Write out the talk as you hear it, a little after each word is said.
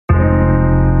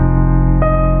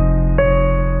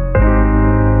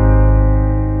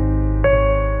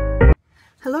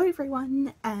Hello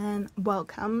everyone and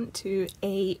welcome to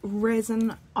a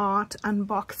resin art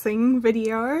unboxing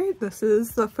video. This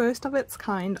is the first of its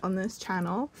kind on this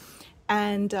channel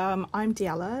and I'm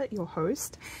Diella, your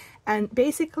host, and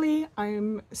basically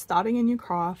I'm starting a new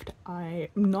craft. I'm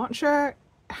not sure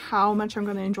how much I'm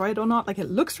going to enjoy it or not. Like, it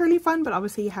looks really fun, but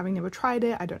obviously having never tried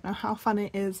it, I don't know how fun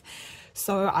it is.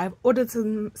 So I've ordered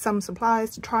some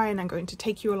supplies to try, and I'm going to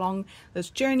take you along this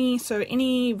journey. So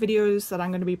any videos that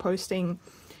I'm going to be posting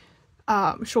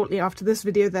shortly after this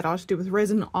video that are to do with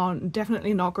resin are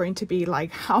definitely not going to be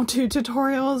like how-to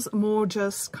tutorials, more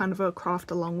just kind of a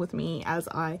craft along with me as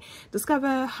I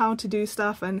discover how to do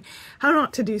stuff and how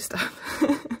not to do stuff.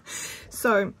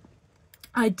 So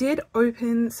I did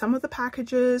open some of the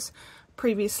packages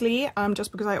previously,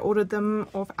 just because I ordered them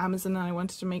off Amazon and I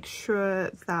wanted to make sure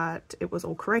that it was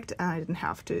all correct and I didn't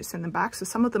have to send them back. So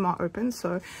some of them are open.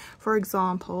 So for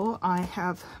example, I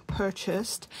have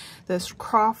purchased this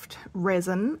craft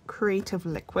resin creative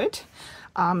liquid.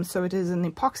 So it is an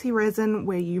epoxy resin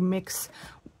where you mix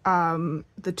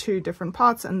the two different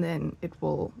parts and then it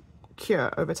will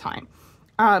cure over time.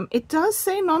 It does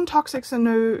say non-toxic, so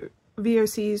no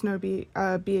VOCs, no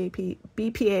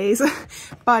BPAs,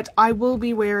 but I will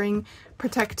be wearing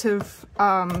protective,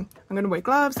 I'm going to wear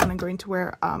gloves and I'm going to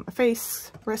wear a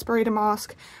face respirator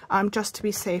mask, just to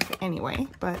be safe anyway.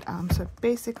 But so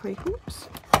basically, oops,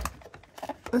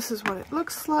 this is what it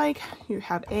looks like. You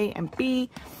have A and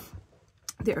B.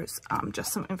 There's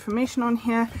just some information on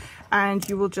here, and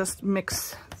you will just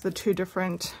mix the two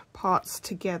different parts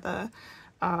together.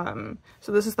 So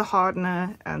this is the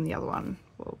hardener and the other one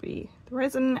will be the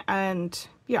resin. And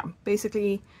yeah,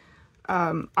 basically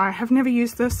I have never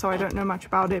used this, so I don't know much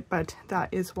about it, but that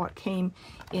is what came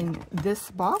in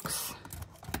this box.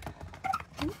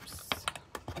 Oops.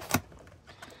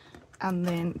 And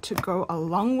then to go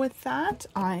along with that,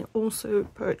 I also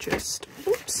purchased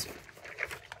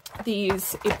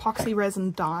these epoxy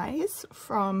resin dyes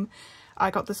from,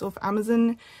 I got this off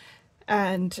Amazon,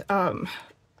 and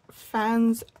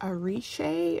Fans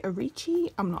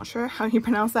Arichi, I'm not sure how you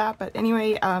pronounce that, but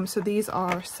anyway, so these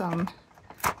are some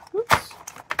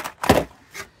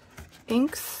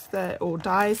inks or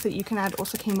dyes that you can add.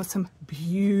 Also came with some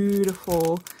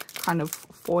beautiful kind of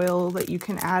foil that you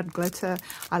can add, glitter.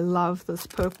 I love this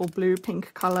purple, blue,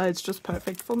 pink color. It's just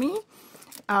perfect for me.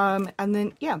 And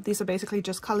then yeah, these are basically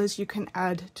just colors you can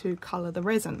add to color the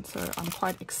resin, so I'm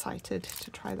quite excited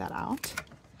to try that out.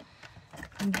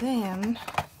 And then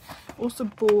also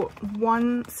bought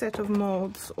one set of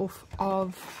molds off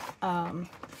of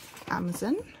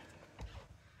Amazon.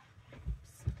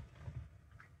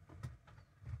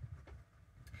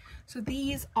 So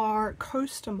these are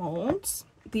coaster molds.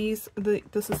 This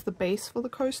is the base for the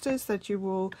coasters that you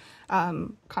will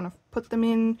kind of put them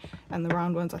in, and the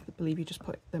round ones, I believe you just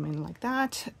put them in like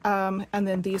that. And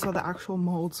then these are the actual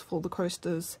molds for the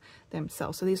coasters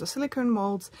themselves. So these are silicone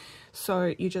molds,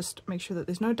 so you just make sure that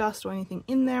there's no dust or anything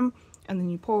in them, and then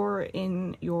you pour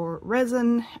in your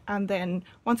resin, and then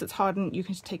once it's hardened you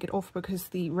can just take it off because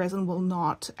the resin will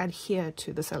not adhere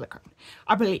to the silicone.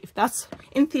 I believe that's,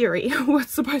 in theory,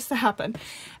 what's supposed to happen.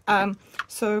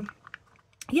 So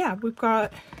yeah, we've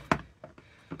got,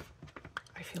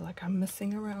 I feel like I'm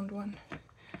missing a round one.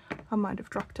 I might have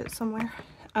dropped it somewhere.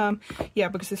 Yeah,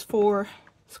 because there's 4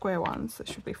 square ones. There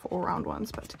should be 4 round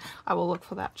ones, but I will look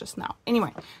for that just now.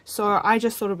 Anyway, so I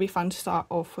just thought it'd be fun to start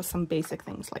off with some basic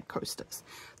things like coasters.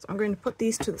 So I'm going to put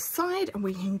these to the side and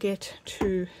we can get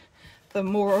to the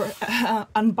more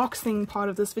unboxing part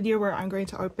of this video, where I'm going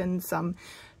to open some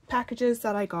packages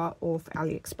that I got off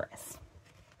AliExpress.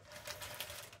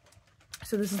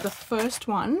 So this is the first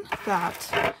one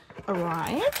that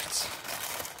arrived.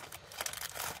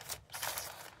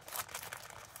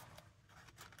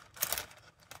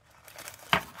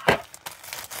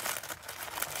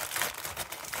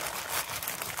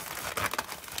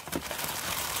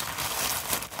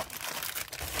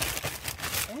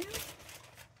 Okay.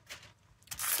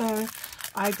 So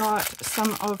I got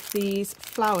some of these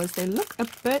flowers. They look a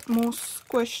bit more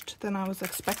squished than I was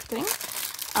expecting.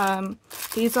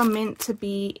 These are meant to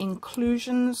be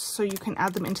inclusions, so you can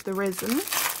add them into the resin.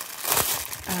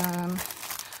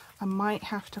 I might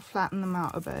have to flatten them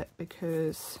out a bit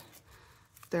because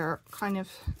they're kind of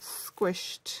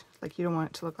squished, like you don't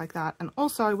want it to look like that. And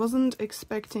also I wasn't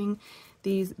expecting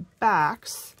these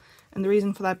backs, and the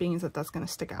reason for that being is that that's going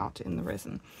to stick out in the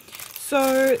resin.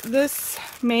 So this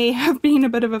may have been a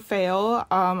bit of a fail.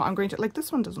 I'm going to, like, this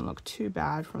one doesn't look too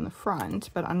bad from the front,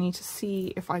 but I need to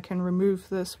see if I can remove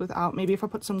this without, maybe if I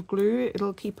put some glue,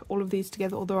 it'll keep all of these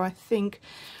together. Although I think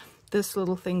this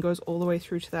little thing goes all the way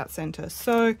through to that center.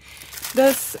 So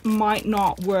this might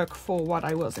not work for what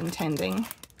I was intending.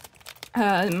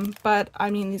 But I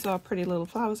mean, these are pretty little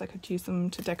flowers. I could use them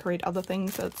to decorate other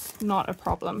things. That's not a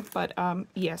problem. But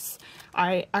yes,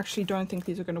 I actually don't think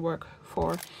these are going to work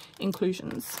for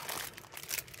inclusions.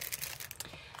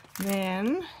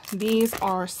 Then these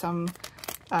are some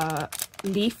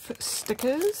leaf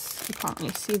stickers. You can't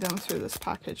really see them through this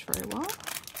package very well.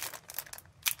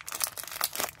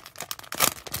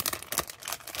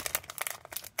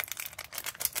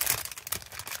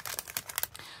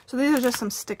 So these are just some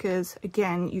stickers.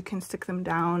 Again, you can stick them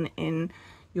down in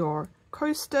your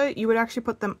coaster. You would actually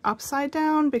put them upside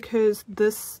down because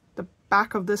this, the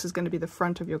back of this is going to be the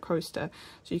front of your coaster.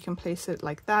 So you can place it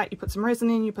like that. You put some resin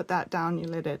in, you put that down, you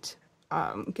let it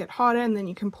get harder, and then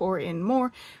you can pour in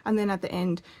more. And then at the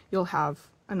end, you'll have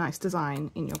a nice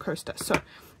design in your coaster. So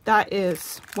that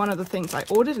is one of the things I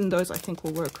ordered, and those I think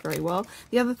will work very well.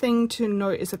 The other thing to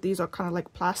note is that these are kind of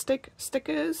like plastic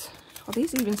stickers. Are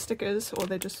these even stickers, or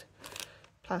they're just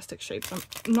plastic shapes? I'm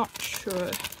not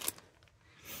sure.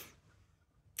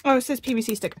 Oh, it says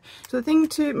PVC sticker. So the thing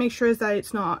to make sure is that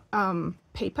it's not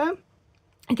paper.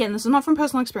 Again, this is not from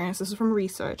personal experience, this is from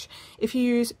research. If you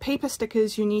use paper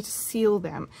stickers, you need to seal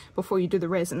them before you do the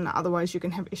resin, otherwise you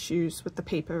can have issues with the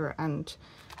paper and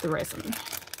the resin.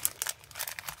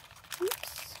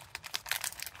 Oops.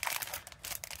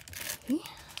 Okay,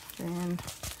 then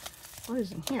what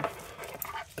is in here?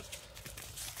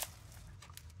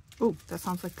 Oh, that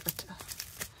sounds like glitter.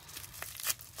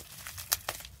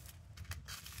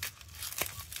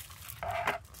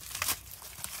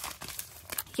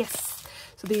 Yes,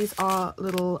 so these are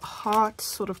little heart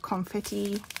sort of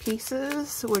confetti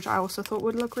pieces, which I also thought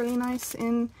would look really nice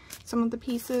in some of the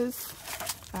pieces.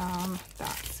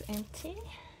 That's empty.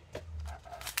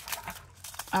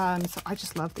 So I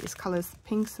just love these colors,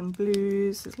 pinks and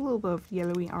blues. There's a little bit of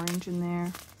yellowy orange in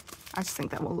there. I just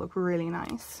think that will look really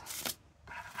nice.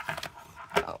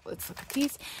 Oh, let's look at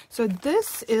these. So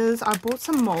this is, I bought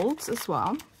some molds as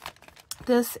well.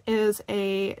 This is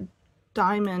a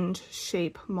diamond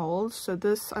shape mold. So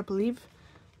this, I believe,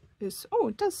 is, oh,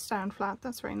 it does stand flat.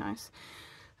 That's very nice.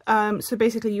 So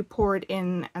basically you pour it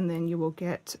in and then you will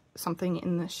get something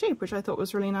in this shape, which I thought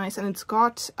was really nice. And it's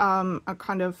got a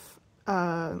kind of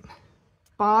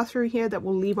bar through here that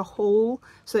will leave a hole,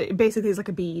 so it basically is like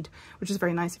a bead, which is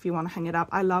very nice if you want to hang it up.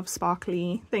 I love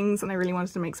sparkly things and I really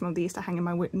wanted to make some of these to hang in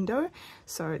my window,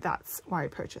 so that's why I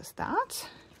purchased that.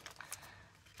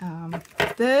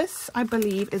 This I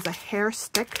believe is a hair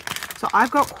stick. So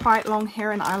I've got quite long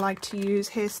hair and I like to use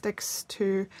hair sticks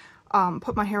to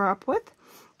put my hair up with.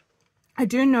 I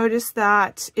do notice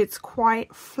that it's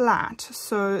quite flat,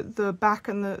 so the back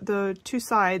and the two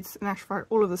sides, and actually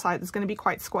all of the sides, is going to be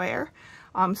quite square.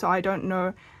 So I don't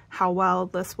know how well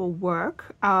this will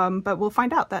work, but we'll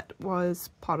find out. That was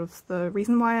part of the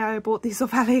reason why I bought these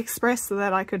off AliExpress, so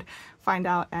that I could find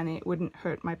out and it wouldn't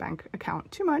hurt my bank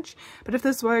account too much. But if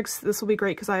this works, this will be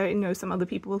great because I know some other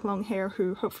people with long hair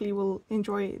who hopefully will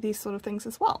enjoy these sort of things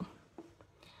as well.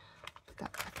 Put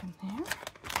that back in there.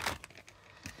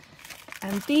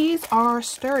 And these are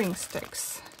stirring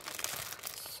sticks.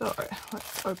 So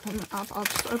let's open up, I'll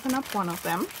just open up one of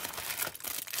them.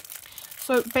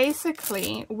 So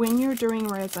basically, when you're doing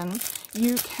resin,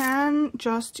 you can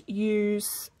just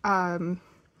use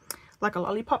like a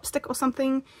lollipop stick or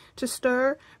something to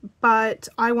stir, but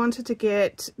I wanted to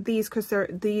get these because they're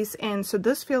these ends. So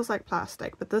this feels like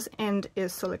plastic, but this end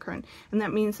is silicone, and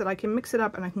that means that I can mix it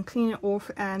up and I can clean it off,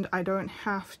 and I don't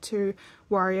have to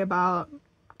worry about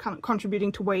kind of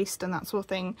contributing to waste and that sort of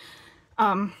thing.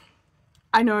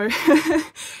 I know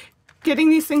getting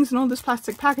these things in all this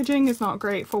plastic packaging is not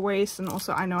great for waste, and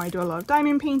also I know I do a lot of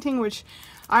diamond painting, which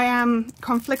I am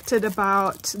conflicted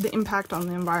about the impact on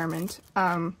the environment.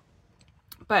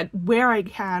 But where I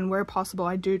can, where possible,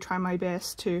 I do try my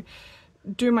best to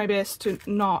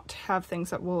not have things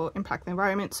that will impact the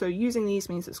environment. So using these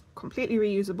means it's completely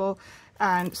reusable,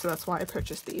 and so that's why I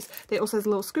purchased these. They also has a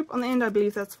little scoop on the end. I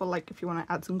believe that's for like if you want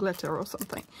to add some glitter or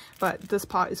something, but this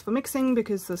part is for mixing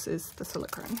because this is the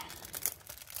silicone.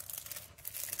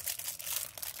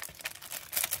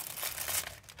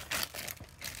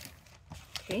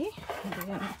 Okay, and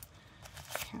then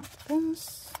count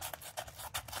this.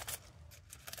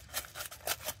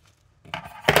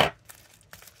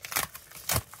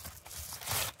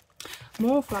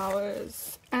 More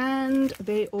flowers, and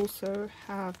they also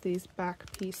have these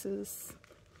back pieces.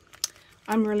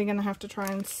 I'm really gonna have to try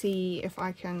and see if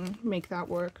I can make that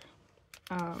work,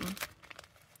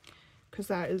 because because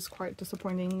that is quite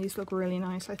disappointing. These look really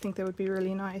nice. I think they would be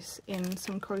really nice in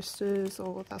some coasters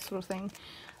or that sort of thing.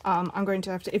 I'm going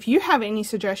to have to, if you have any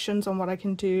suggestions on what I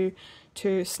can do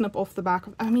to snip off the back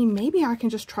of, I mean, maybe I can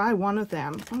just try one of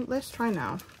them. Oh, let's try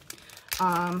now.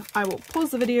 I will pause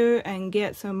the video and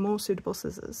get some more suitable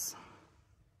scissors.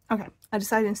 Okay, I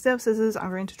decided instead of scissors,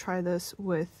 I'm going to try this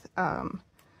with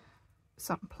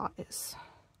some pliers.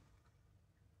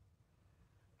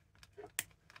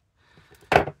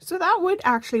 So that would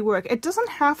actually work. It doesn't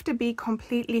have to be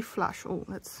completely flush. Oh,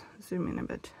 let's zoom in a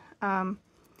bit.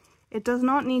 It does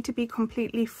not need to be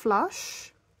completely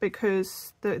flush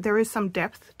because there is some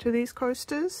depth to these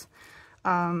coasters.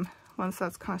 Once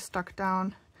that's kind of stuck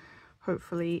down,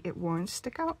 hopefully it won't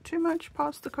stick out too much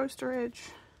past the coaster edge.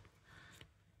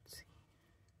 Let's see.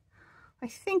 I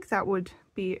think that would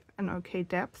be an okay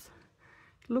depth.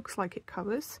 It looks like it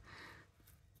covers.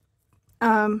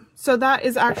 So that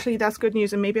is actually, that's good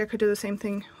news, and maybe I could do the same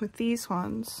thing with these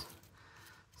ones.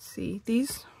 See,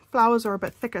 these flowers are a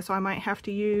bit thicker, so I might have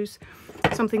to use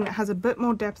something that has a bit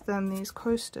more depth than these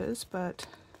coasters, but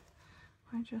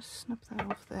I just snip that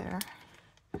off there.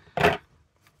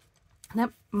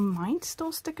 That might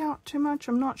still stick out too much,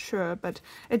 I'm not sure, but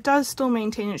it does still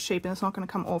maintain its shape and it's not going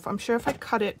to come off. I'm sure if I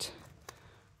cut it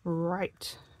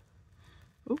right,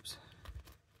 oops,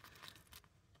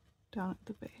 down at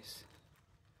the base.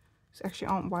 These actually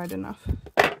aren't wide enough.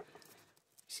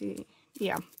 See,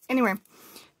 yeah. Anyway,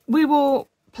 we will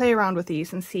play around with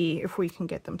these and see if we can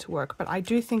get them to work. But I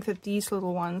do think that these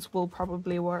little ones will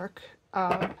probably work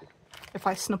if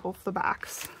I snip off the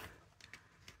backs.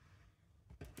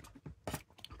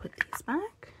 Put these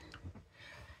back.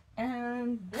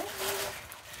 And then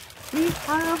we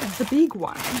have the big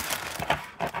one.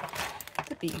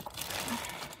 The big one.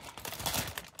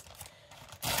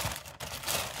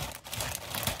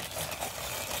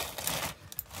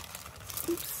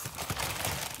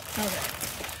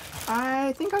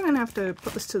 I think I'm going to have to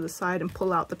put this to the side and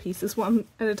pull out the pieces one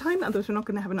at a time, otherwise we're not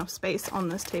going to have enough space on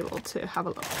this table to have a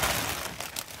look.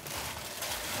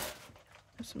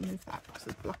 Just remove that because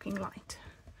it's blocking light.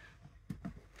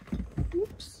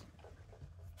 Oops.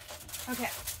 Okay.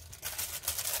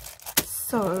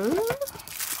 So,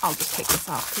 I'll just take this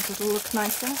out because it'll look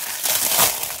nicer.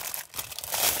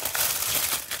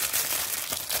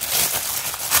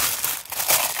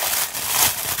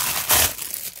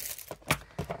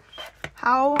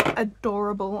 How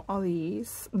adorable are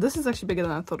these? This is actually bigger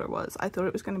than I thought it was. I thought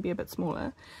it was going to be a bit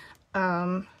smaller.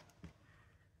 But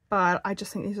I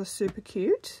just think these are super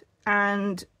cute.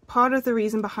 And part of the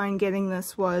reason behind getting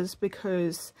this was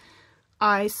because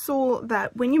I saw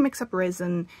that when you mix up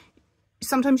resin,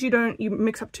 sometimes you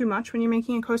mix up too much when you're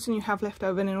making a coaster and you have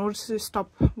leftover, and in order to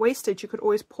stop wastage, you could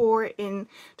always pour in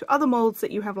to other molds that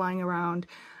you have lying around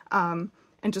and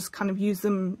just kind of use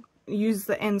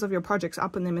the ends of your projects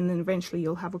up in them, and then eventually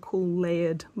you'll have a cool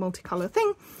layered multicolor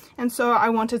thing. And so I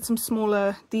wanted some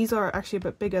smaller, these are actually a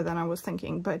bit bigger than I was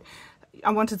thinking, but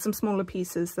I wanted some smaller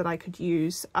pieces that I could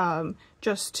use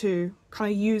just to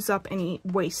kind of use up any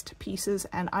waste pieces,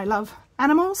 and I love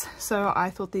animals, so I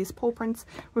thought these paw prints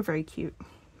were very cute.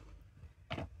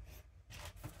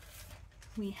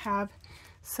 We have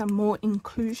some more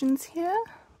inclusions here.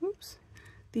 Oops.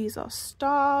 These are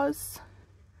stars.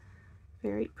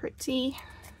 Very pretty.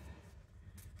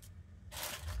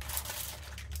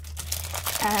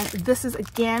 And this is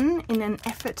again in an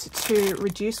effort to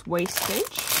reduce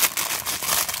wastage.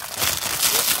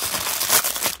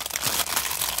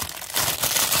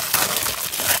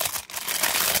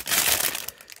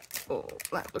 Oh,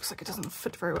 that looks like it doesn't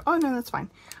fit very well. Oh no, that's fine.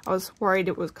 I was worried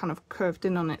it was kind of curved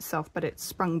in on itself, but it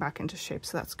sprung back into shape,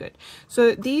 so that's good.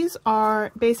 So these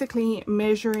are basically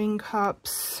measuring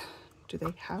cups. Do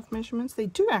they have measurements? They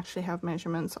do actually have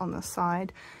measurements on the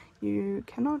side. You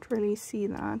cannot really see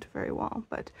that very well,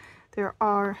 but there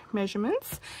are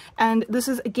measurements. And this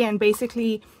is, again,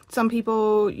 basically, some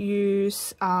people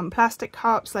use plastic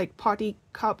cups, like party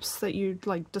cups that you,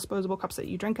 like disposable cups that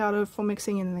you drink out of for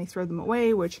mixing, and then they throw them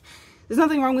away, which there's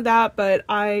nothing wrong with that, but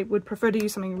I would prefer to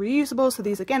use something reusable. So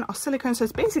these, again, are silicone, so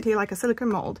it's basically like a silicone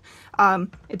mold.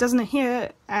 It doesn't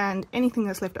adhere, and anything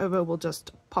that's left over will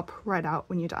just pop right out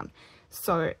when you're done.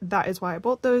 So that is why I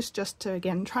bought those, just to,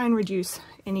 again, try and reduce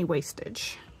any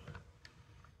wastage.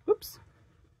 Oops.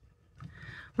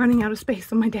 Running out of space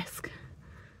on my desk.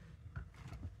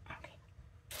 Okay.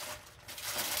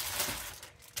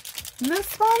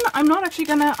 This one, I'm not actually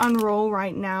going to unroll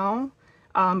right now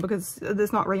because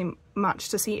there's not really much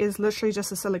to see. It's literally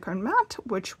just a silicone mat,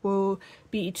 which will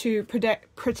be to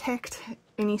protect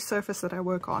any surface that I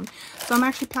work on. So I'm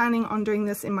actually planning on doing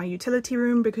this in my utility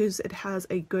room because it has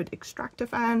a good extractor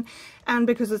fan and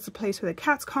because it's a place where the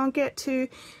cats can't get to.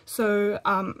 So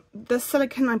this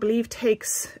silicone, I believe,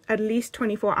 takes at least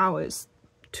 24 hours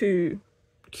to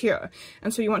cure,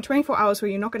 and so you want 24 hours where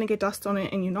you're not going to get dust on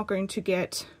it and you're not going to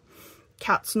get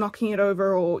cats knocking it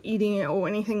over or eating it or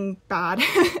anything bad.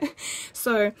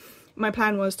 So my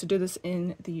plan was to do this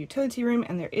in the utility room,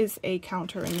 and there is a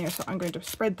counter in there, so I'm going to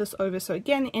spread this over. So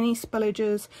again, any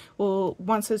spillages will,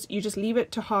 you just leave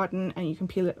it to harden and you can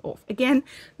peel it off. Again,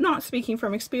 not speaking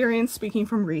from experience, speaking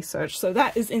from research. So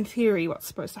that is in theory what's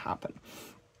supposed to happen.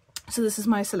 So this is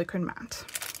my silicone mat.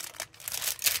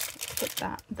 Put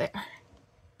that there.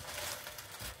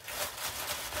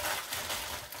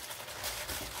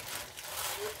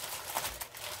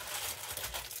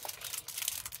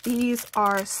 These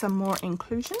are some more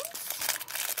inclusions.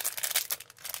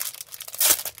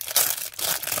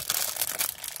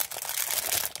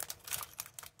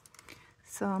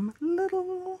 Some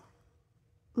little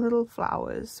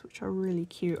flowers, which are really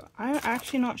cute. I'm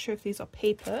actually not sure if these are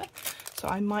paper, so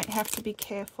I might have to be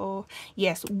careful.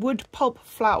 Yes, wood pulp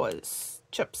flowers,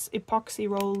 chips, epoxy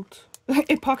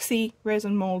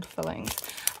resin mold fillings.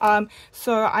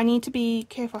 So I need to be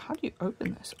careful. How do you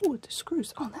open this? Oh, the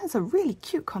screws. Oh, that's a really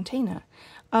cute container.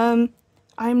 I'm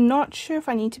not sure if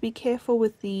I need to be careful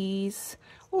with these.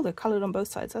 Oh, they're colored on both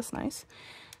sides. That's nice.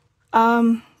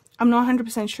 I'm not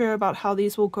 100% sure about how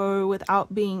these will go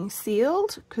without being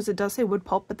sealed, because it does say wood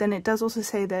pulp, but then it does also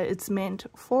say that it's meant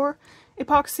for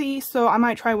epoxy. So I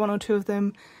might try one or two of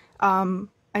them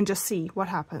and just see what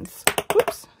happens.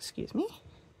 Whoops, excuse me.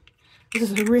 This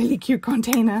is a really cute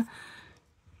container.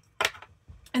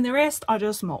 And the rest are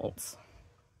just molds.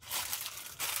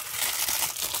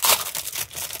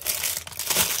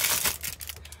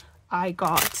 I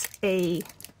got a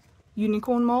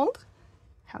unicorn mold.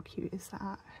 How cute is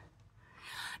that?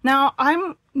 Now,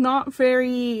 I'm not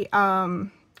very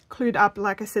clued up.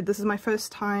 Like I said, this is my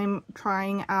first time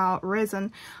trying out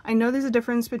resin. I know there's a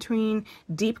difference between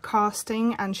deep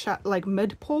casting and like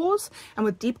mid pours, and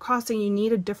with deep casting you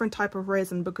need a different type of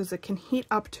resin because it can heat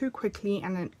up too quickly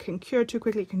and it can cure too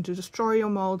quickly. It can destroy your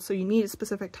mold, so you need a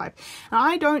specific type. And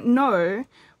I don't know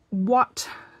what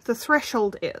the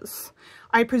threshold is.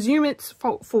 I presume it's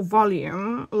for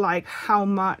volume, like how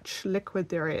much liquid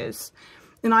there is.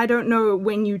 And I don't know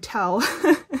when you tell,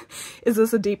 is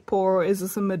this a deep pour or is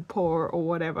this a mid pour or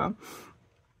whatever.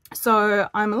 So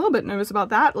I'm a little bit nervous about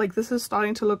that. Like, this is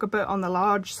starting to look a bit on the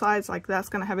large size, like that's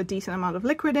going to have a decent amount of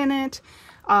liquid in it.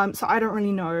 So I don't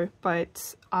really know,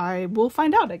 but I will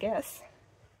find out, I guess.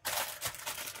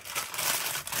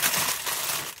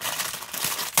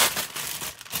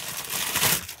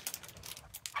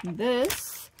 This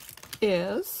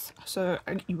is, so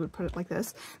you would put it like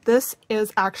this. This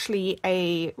is actually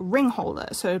a ring holder,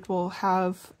 so it will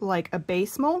have like a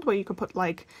base mold where you can put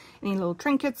like any little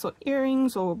trinkets or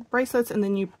earrings or bracelets, and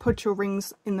then you put your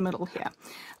rings in the middle here.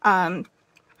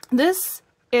 This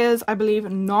is, I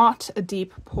believe, not a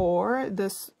deep pour.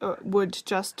 This would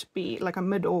just be like a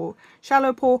mid or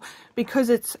shallow pour because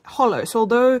it's hollow. So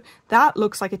although that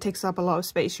looks like it takes up a lot of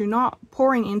space, you're not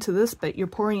pouring into this bit, you're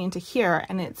pouring into here,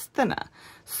 and it's thinner.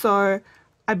 So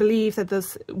I believe that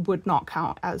this would not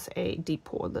count as a deep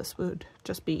pour. This would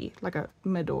just be like a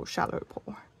mid or shallow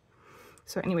pour.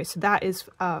 So anyway, so that is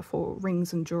for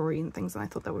rings and jewelry and things, and I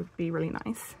thought that would be really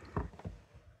nice.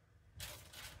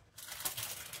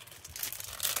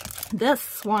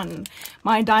 This one,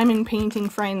 my diamond painting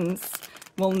friends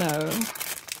will know.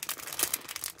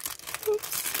 Oops.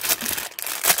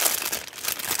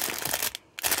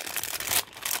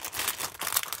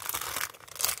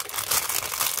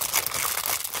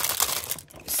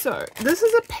 So this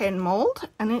is a pen mold,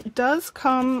 and it does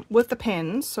come with the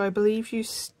pens. So I believe you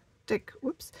stick,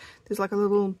 whoops, there's like a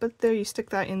little bit there, you stick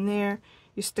that in there,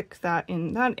 you stick that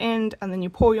in that end, and then you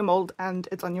pour your mold and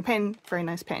it's on your pen. Very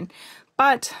nice pen.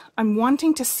 But I'm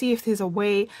wanting to see if there's a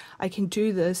way I can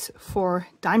do this for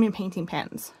diamond painting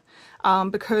pens,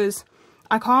 because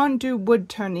I can't do wood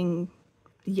turning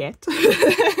yet.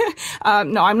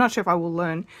 No, I'm not sure if I will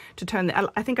learn to turn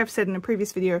the, I think I've said in a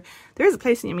previous video, there is a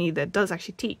place near me that does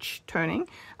actually teach turning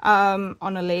on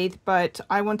a lathe, but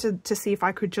I wanted to see if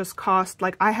I could just cast,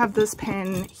 like I have this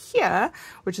pen here,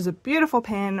 which is a beautiful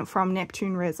pen from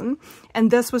Neptune Resin, and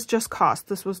this was just cast,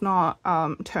 this was not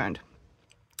turned.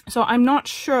 So I'm not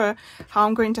sure how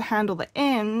I'm going to handle the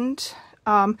end,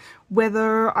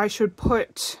 whether I should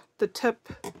put the tip,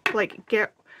 like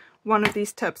get one of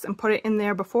these tips and put it in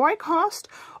there before I cast,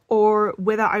 or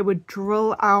whether I would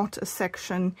drill out a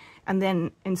section and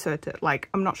then insert it. Like,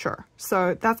 I'm not sure.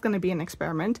 So that's going to be an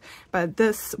experiment, but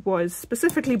this was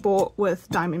specifically bought with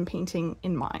diamond painting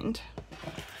in mind.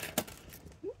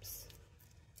 Oops.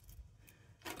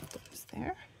 Those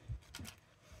there.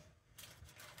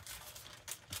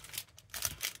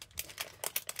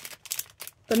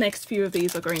 The next few of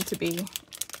these are going to be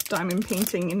diamond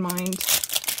painting in mind.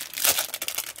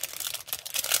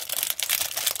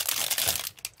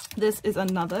 This is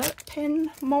another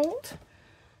pen mold.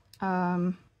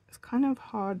 It's kind of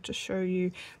hard to show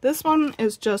you. This one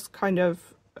is just kind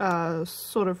of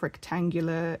sort of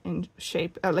rectangular in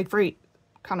shape, like very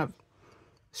kind of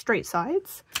straight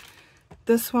sides.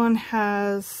 This one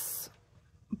has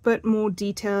a bit more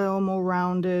detail, more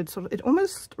rounded, sort of, it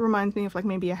almost reminds me of like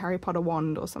maybe a Harry Potter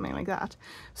wand or something like that.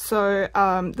 So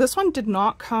this one did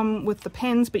not come with the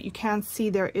pens, but you can see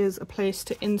there is a place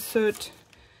to insert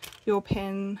your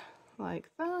pen like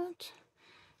that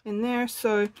in there.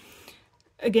 So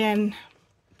again,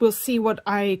 we'll see what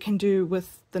I can do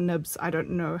with the nibs. I don't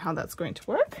know how that's going to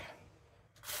work.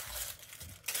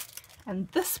 And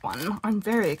this one I'm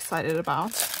very excited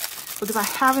about because I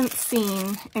haven't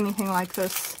seen anything like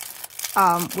this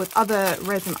with other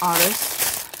resin artists.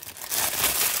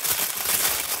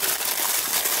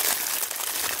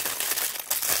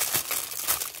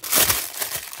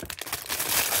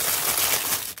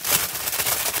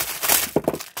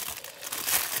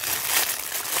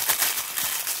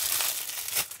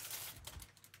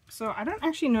 So I don't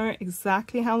actually know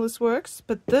exactly how this works,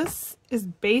 but this is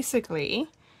basically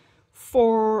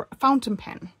for a fountain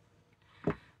pen.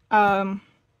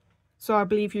 So I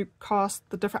believe you cast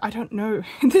the different, I don't know.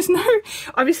 There's no,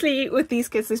 obviously with these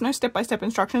kits, there's no step-by-step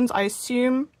instructions. I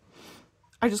assume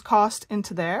I just cast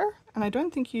into there, and I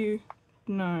don't think you,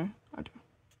 no, I don't,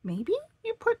 maybe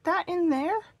you put that in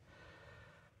there?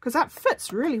 Because that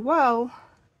fits really well.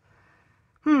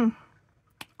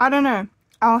 I don't know.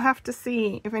 I'll have to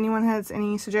see if anyone has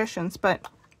any suggestions, but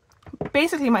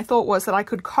basically my thought was that I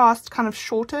could cast kind of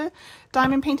shorter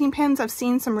diamond painting pens. I've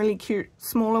seen some really cute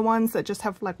smaller ones that just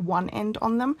have like one end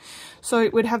on them. So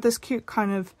it would have this cute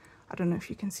kind of, I don't know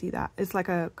if you can see that. It's like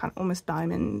a kind of almost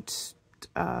diamond,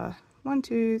 1,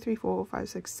 2, 3, 4, 5,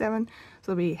 6, 7.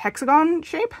 So it'll be hexagon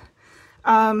shape.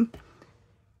 And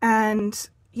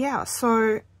yeah,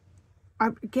 so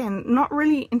I'm, again, not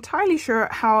really entirely sure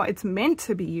how it's meant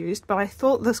to be used, but I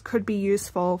thought this could be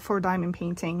useful for diamond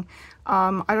painting.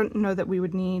 I don't know that we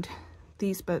would need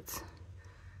these bits.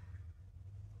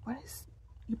 What is,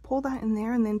 you pour that in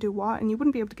there and then do what? And you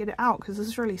wouldn't be able to get it out because this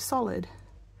is really solid.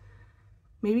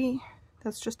 Maybe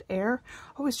that's just air.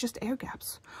 Oh, it's just air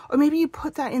gaps. Or maybe you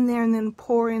put that in there and then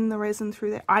pour in the resin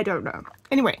through there. I don't know.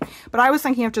 Anyway, but I was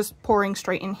thinking of just pouring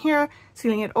straight in here,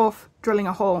 sealing it off, drilling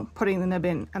a hole, putting the nib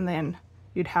in, and then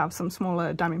you'd have some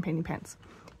smaller diamond painting pens.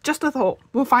 Just a thought.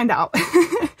 We'll find out.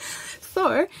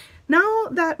 So now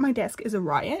that my desk is a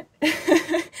riot,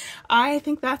 I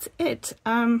think that's it.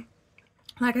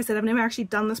 Like I said, I've never actually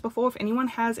done this before. If anyone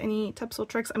has any tips or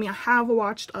tricks, I mean, I have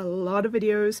watched a lot of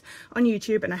videos on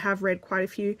YouTube and I have read quite a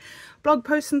few blog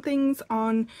posts and things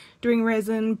on doing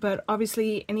resin, but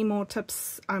obviously any more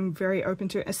tips I'm very open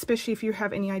to, especially if you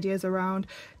have any ideas around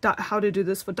how to do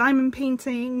this for diamond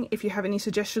painting, if you have any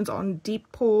suggestions on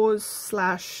deep pours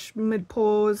 / mid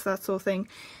pours, that sort of thing.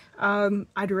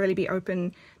 I'd really be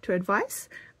open to advice.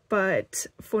 But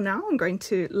for now, I'm going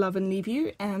to love and leave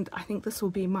you, and I think this will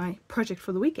be my project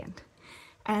for the weekend.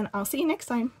 And I'll see you next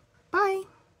time. Bye!